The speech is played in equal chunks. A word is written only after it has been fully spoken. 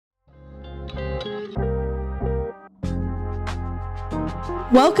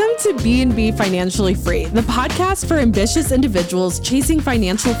Welcome to BnB Financially Free, the podcast for ambitious individuals chasing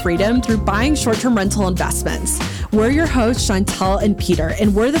financial freedom through buying short-term rental investments. We're your hosts, Chantel and Peter,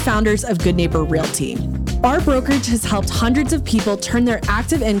 and we're the founders of Good Neighbor Realty. Our brokerage has helped hundreds of people turn their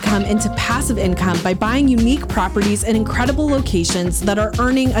active income into passive income by buying unique properties in incredible locations that are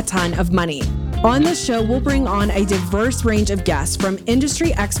earning a ton of money. On this show, we'll bring on a diverse range of guests, from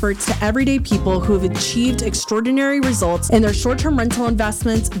industry experts to everyday people who have achieved extraordinary results in their short-term rental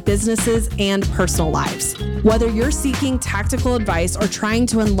investments, businesses, and personal lives. Whether you're seeking tactical advice or trying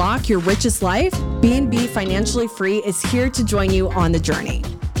to unlock your richest life, BnB Financially Free is here to join you on the journey.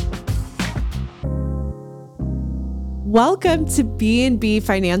 Welcome to BnB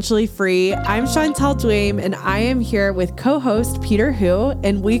Financially Free. I'm Chantel Dwayne, and I am here with co-host Peter Hu,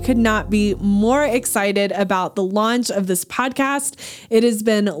 and we could not be more excited about the launch of this podcast. It has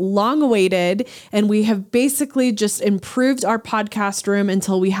been long awaited, and we have basically just improved our podcast room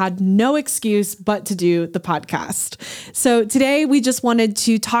until we had no excuse but to do the podcast. So today we just wanted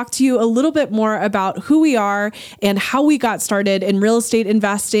to talk to you a little bit more about who we are and how we got started in real estate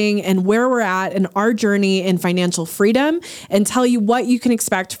investing and where we're at in our journey in financial freedom, and tell you what you can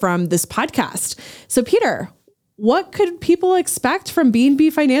expect from this podcast. So Peter, what could people expect from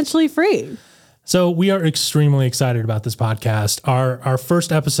BnB Financially Free? So we are extremely excited about this podcast. Our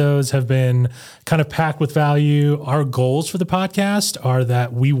first episodes have been kind of packed with value. Our goals for the podcast are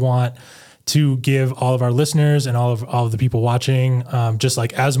that we want to give all of our listeners and all of the people watching just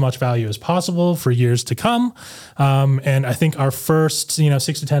like as much value as possible for years to come. And I think our first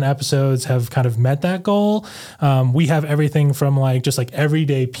 6 to 10 episodes have kind of met that goal. We have everything from just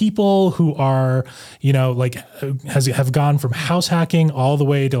everyday people who are have gone from house hacking all the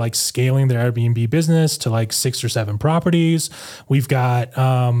way to scaling their Airbnb business to 6 or 7 properties. We've got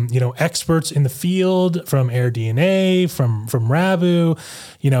experts in the field from AirDNA, from Rabu,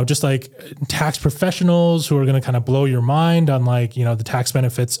 just tax professionals who are going to kind of blow your mind on the tax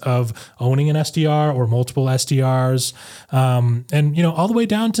benefits of owning an STR or multiple STRs. And all the way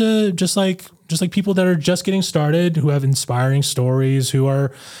down to just people that are just getting started, who have inspiring stories, who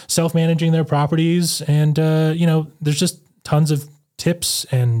are self-managing their properties. And, there's just tons of tips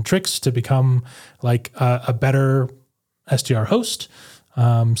and tricks to become a better STR host.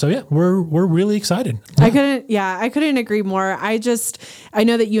 We're really excited. I couldn't agree more. I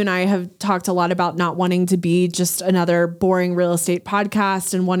know that you and I have talked a lot about not wanting to be just another boring real estate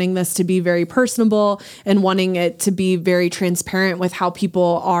podcast and wanting this to be very personable and wanting it to be very transparent with how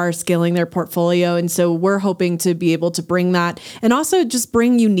people are scaling their portfolio. And so we're hoping to be able to bring that and also just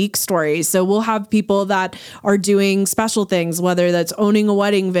bring unique stories. So we'll have people that are doing special things, whether that's owning a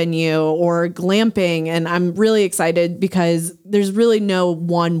wedding venue or glamping. And I'm really excited because there's really no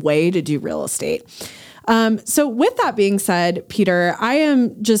one way to do real estate. So with that being said, Peter, I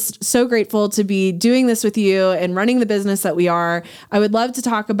am just so grateful to be doing this with you and running the business that we are. I would love to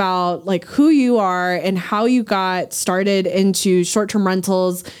talk about who you are and how you got started into short-term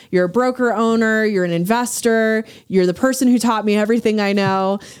rentals. You're a broker owner, you're an investor, you're the person who taught me everything I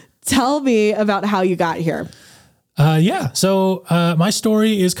know. Tell me about how you got here. So my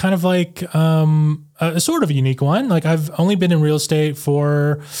story is kind of a sort of a unique one. I've only been in real estate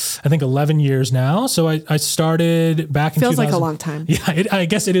for, I think, 11 years now. So I started back in 2000. Feels like a long time. Yeah, I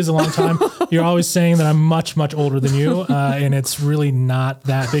guess it is a long time. You're always saying that I'm much, much older than you. And it's really not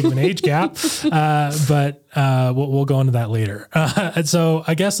that big of an age gap. But we'll go into that later. And so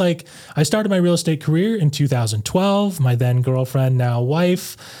I guess I started my real estate career in 2012. My then girlfriend, now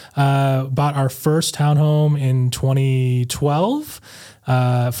wife, bought our first townhome in 2012.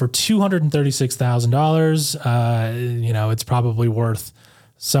 For $236,000. It's probably worth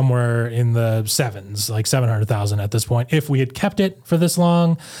somewhere in the sevens, $700,000 at this point, if we had kept it for this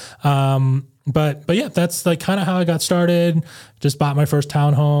long. But yeah, that's kind of how I got started. Just bought my first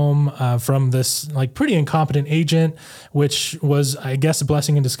townhome from this pretty incompetent agent, which was, I guess, a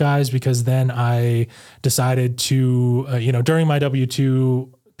blessing in disguise, because then I decided to, during my W-2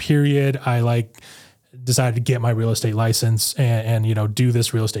 period, I decided to get my real estate license and do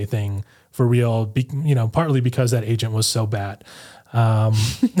this real estate thing for real, partly because that agent was so bad. Love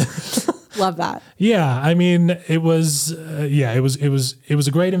that. Yeah. I mean, it was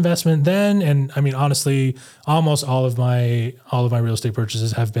a great investment then. And I mean, honestly, almost all of my real estate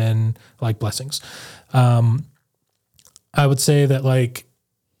purchases have been blessings. I would say that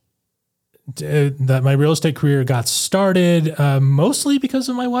that my real estate career got started, mostly because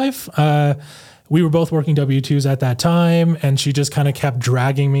of my wife. We were both working W-2s at that time, and she just kind of kept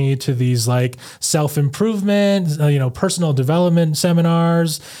dragging me to these self-improvement, personal development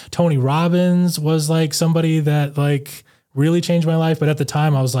seminars. Tony Robbins was somebody that really changed my life. But at the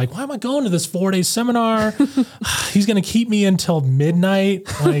time I was like, why am I going to this 4-day seminar? He's going to keep me until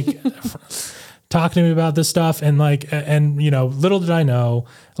midnight, like talking to me about this stuff. And like, and, you know, little did I know,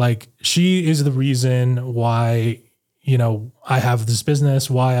 like she is the reason why, you know, I have this business,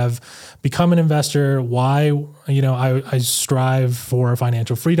 why I've become an investor, why, you know, I strive for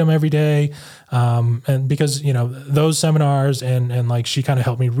financial freedom every day. And because, you know, those seminars and like, she kind of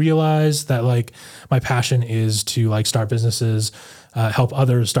helped me realize that like my passion is to like start businesses, help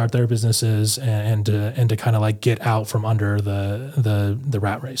others start their businesses and to kind of like get out from under the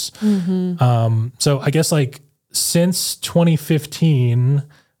rat race. So I guess like since 2015,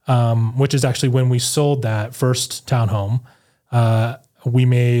 which is actually when we sold that first townhome, we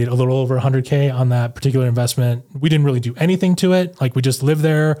made a little over 100K on that particular investment. We didn't really do anything to it. Like we just lived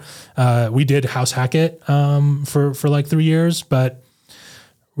there. We did house hack it, for like 3 years, but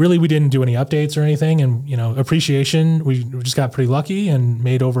really we didn't do any updates or anything. And, you know, appreciation, we just got pretty lucky and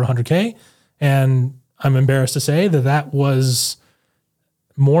made over 100K. And I'm embarrassed to say that that was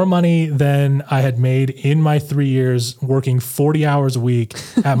more money than I had made in my 3 years working 40 hours a week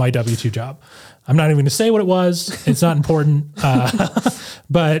at my W-2 job. I'm not even going to say what it was. It's not important.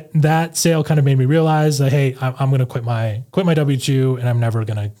 But that sale kind of made me realize that, hey, I'm going to quit my W-2 and I'm never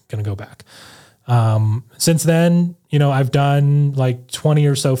going to go back. Since then, you know, I've done like 20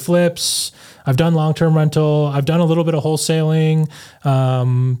 or so flips. I've done long-term rental. I've done a little bit of wholesaling.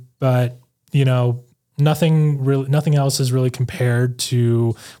 But you know, nothing else is really compared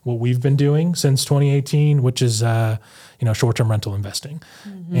to what we've been doing since 2018, which is, you know, short-term rental investing.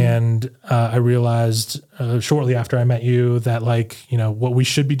 And I realized shortly after I met you that like, you know, what we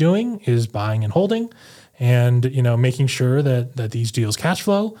should be doing is buying and holding and, you know, making sure that these deals cash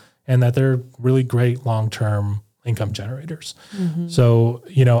flow and that they're really great long-term income generators. So,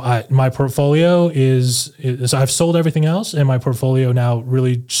 you know, my portfolio is I've sold everything else and my portfolio now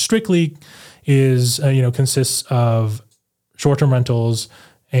really strictly is, you know, consists of short-term rentals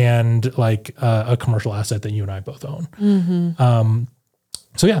and like a commercial asset that you and I both own.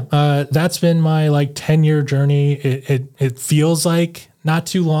 So yeah, that's been my like 10-year journey. It feels like not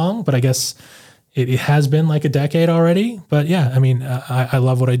too long, but I guess it has been like a decade already. But yeah, I mean, I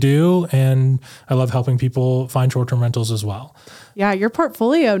love what I do and I love helping people find short-term rentals as well. Yeah. Your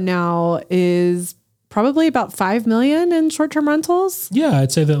portfolio now is probably about 5 million in short-term rentals. Yeah.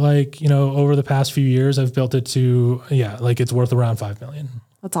 I'd say that like, you know, over the past few years, I've built it to, like it's worth around 5 million.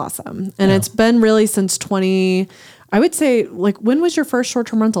 That's awesome. And it's been really since I would say, like, when was your first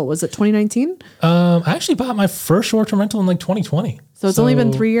short-term rental? Was it 2019? I actually bought my first short-term rental in like 2020. So it's only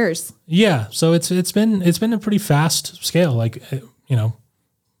been 3 years. Yeah. So it's been a pretty fast scale. Like, you know,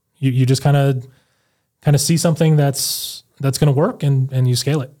 you just kind of see something that's going to work and you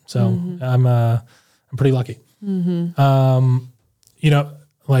scale it. So I'm pretty lucky. You know,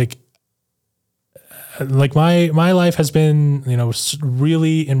 like my life has been, you know,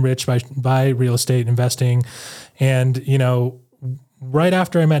 really enriched by real estate investing. And, you know, right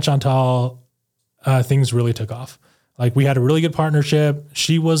after I met Chantal, things really took off. Like we had a really good partnership.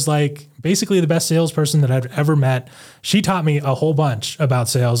 She was like basically the best salesperson that I've ever met. She taught me a whole bunch about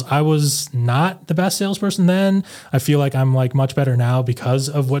sales. I was not the best salesperson then. I feel like I'm like much better now because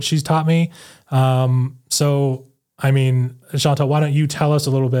of what she's taught me. So, I mean, Chantal, why don't you tell us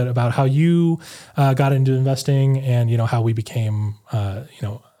a little bit about how you got into investing and, you know, how we became, you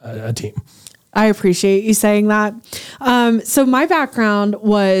know, a team. I appreciate you saying that. So my background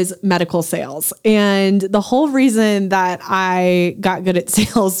was medical sales. And the whole reason that I got good at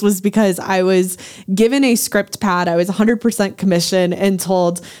sales was because I was given a script pad. I was 100% commission and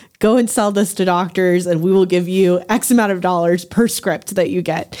told, go and sell this to doctors and we will give you X amount of dollars per script that you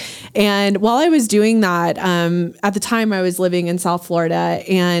get. And while I was doing that, at the time I was living in South Florida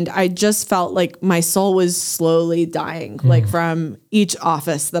and I just felt like my soul was slowly dying, like from each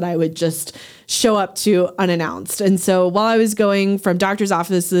office that I would just show up to unannounced. And so while I was going from doctor's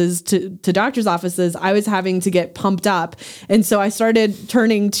offices to doctor's offices, I was having to get pumped up. And so I started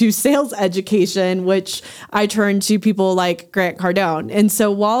turning to sales education, which I turned to people like Grant Cardone. And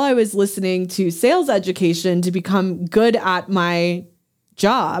so while I was listening to sales education to become good at my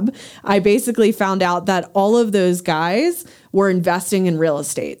job, I basically found out that all of those guys were investing in real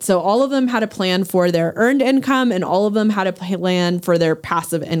estate. So all of them had a plan for their earned income and all of them had a plan for their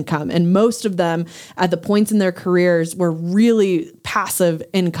passive income. And most of them at the points in their careers were really passive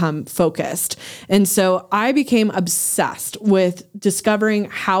income focused. And so I became obsessed with discovering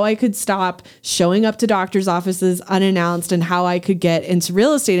how I could stop showing up to doctor's offices unannounced and how I could get into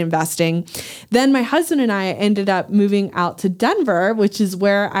real estate investing. Then my husband and I ended up moving out to Denver, which is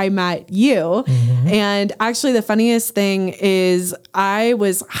where I met you. And actually the funniest thing is I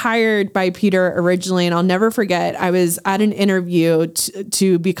was hired by Peter originally, and I'll never forget, I was at an interview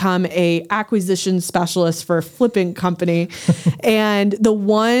to become a acquisition specialist for a flipping company. And the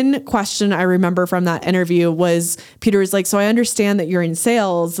one question I remember from that interview was, Peter was like, so I understand that you're in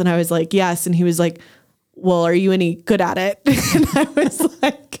sales. And I was like, yes. And he was like, well, are you any good at it? And I was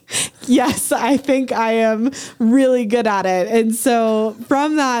like, yes, I think I am really good at it. And so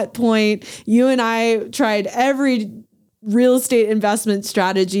from that point, you and I tried every real estate investment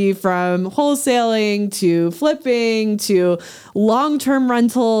strategy, from wholesaling to flipping to long-term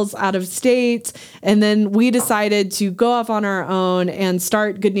rentals out of state. And then we decided to go off on our own and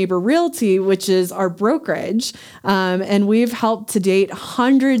start Good Neighbor Realty, which is our brokerage. And we've helped to date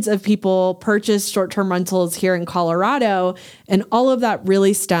hundreds of people purchase short-term rentals here in Colorado. And all of that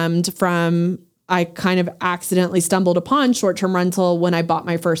really stemmed from, I kind of accidentally stumbled upon short-term rental when I bought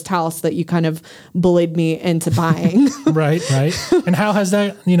my first house that you kind of bullied me into buying. Right. And how has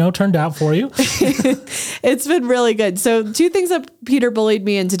that, turned out for you? It's been really good. So 2 things that Peter bullied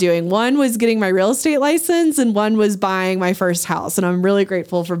me into doing. One was getting my real estate license, and one was buying my first house. And I'm really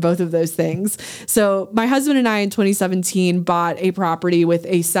grateful for both of those things. So my husband and I in 2017 bought a property with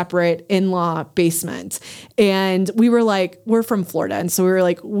a separate in-law basement. And we were like, we're from Florida. And so we were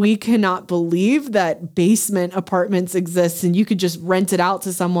like, we cannot believe that basement apartments exist and you could just rent it out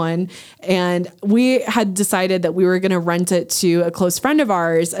to someone. And we had decided that we were going to rent it to a close friend of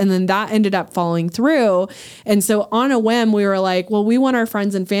ours. And then that ended up falling through. And so on a whim, we were like, well, we want our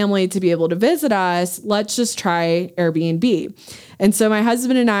friends and family to be able to visit us. Let's just try Airbnb. And so my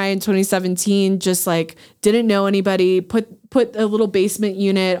husband and I in 2017 just didn't know anybody, put a little basement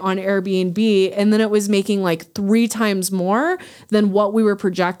unit on Airbnb, and then it was making 3 times more than what we were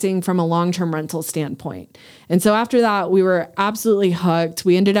projecting from a long-term rental standpoint. And so after that, we were absolutely hooked.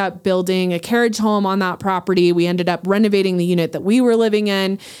 We ended up building a carriage home on that property. We ended up renovating the unit that we were living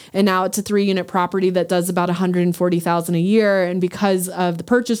in, and now it's a 3-unit property that does about $140,000 a year. And because of the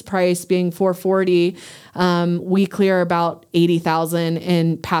purchase price being $440,000, we clear about $80,000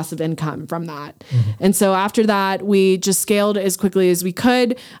 in passive income from that. And so after that, we just scaled as quickly as we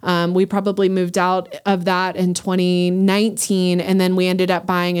could. We probably moved out of that in 2019, and then we ended up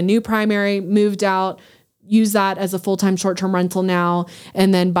buying a new primary, moved out, use that as a full-time short-term rental now,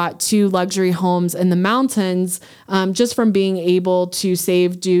 and then bought 2 luxury homes in the mountains, just from being able to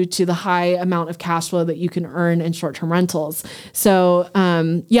save due to the high amount of cash flow that you can earn in short-term rentals. So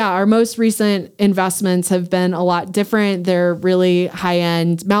our most recent investments have been a lot different. They're really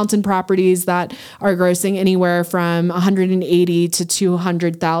high-end mountain properties that are grossing anywhere from $180,000 to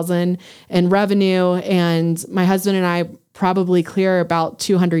 $200,000 in revenue. And my husband and I probably clear about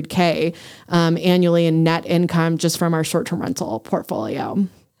 $200,000 annually in net income just from our short-term rental portfolio.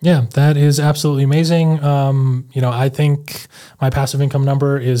 Yeah, that is absolutely amazing. I think my passive income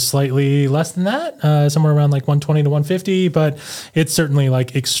number is slightly less than that, somewhere around 120 to 150, but it's certainly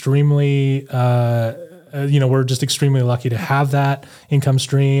extremely, we're just extremely lucky to have that income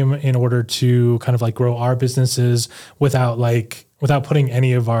stream in order to kind of grow our businesses without putting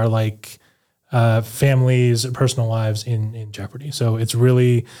any of our families, personal lives in jeopardy. So it's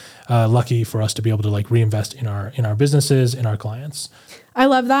really lucky for us to be able to reinvest in our businesses, in our clients. I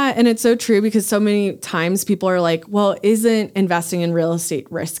love that. And it's so true, because so many times people are like, well, isn't investing in real estate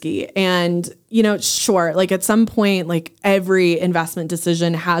risky? And, sure, at some point, every investment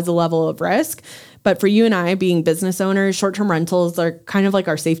decision has a level of risk. But for you and I, being business owners, short-term rentals are kind of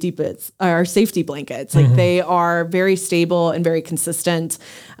our safety blankets. They are very stable and very consistent.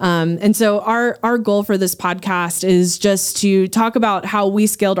 And so our goal for this podcast is just to talk about how we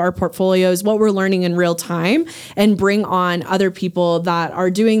scaled our portfolios, what we're learning in real time, and bring on other people that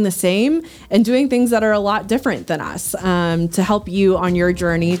are doing the same and doing things that are a lot different than us, to help you on your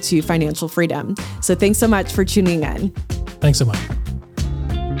journey to financial freedom. So thanks so much for tuning in. Thanks so much.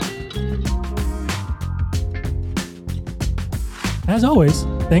 As always,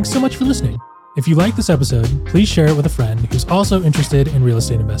 thanks so much for listening. If you like this episode, please share it with a friend who's also interested in real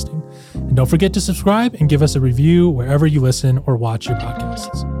estate investing. And don't forget to subscribe and give us a review wherever you listen or watch your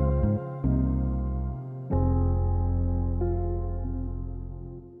podcasts.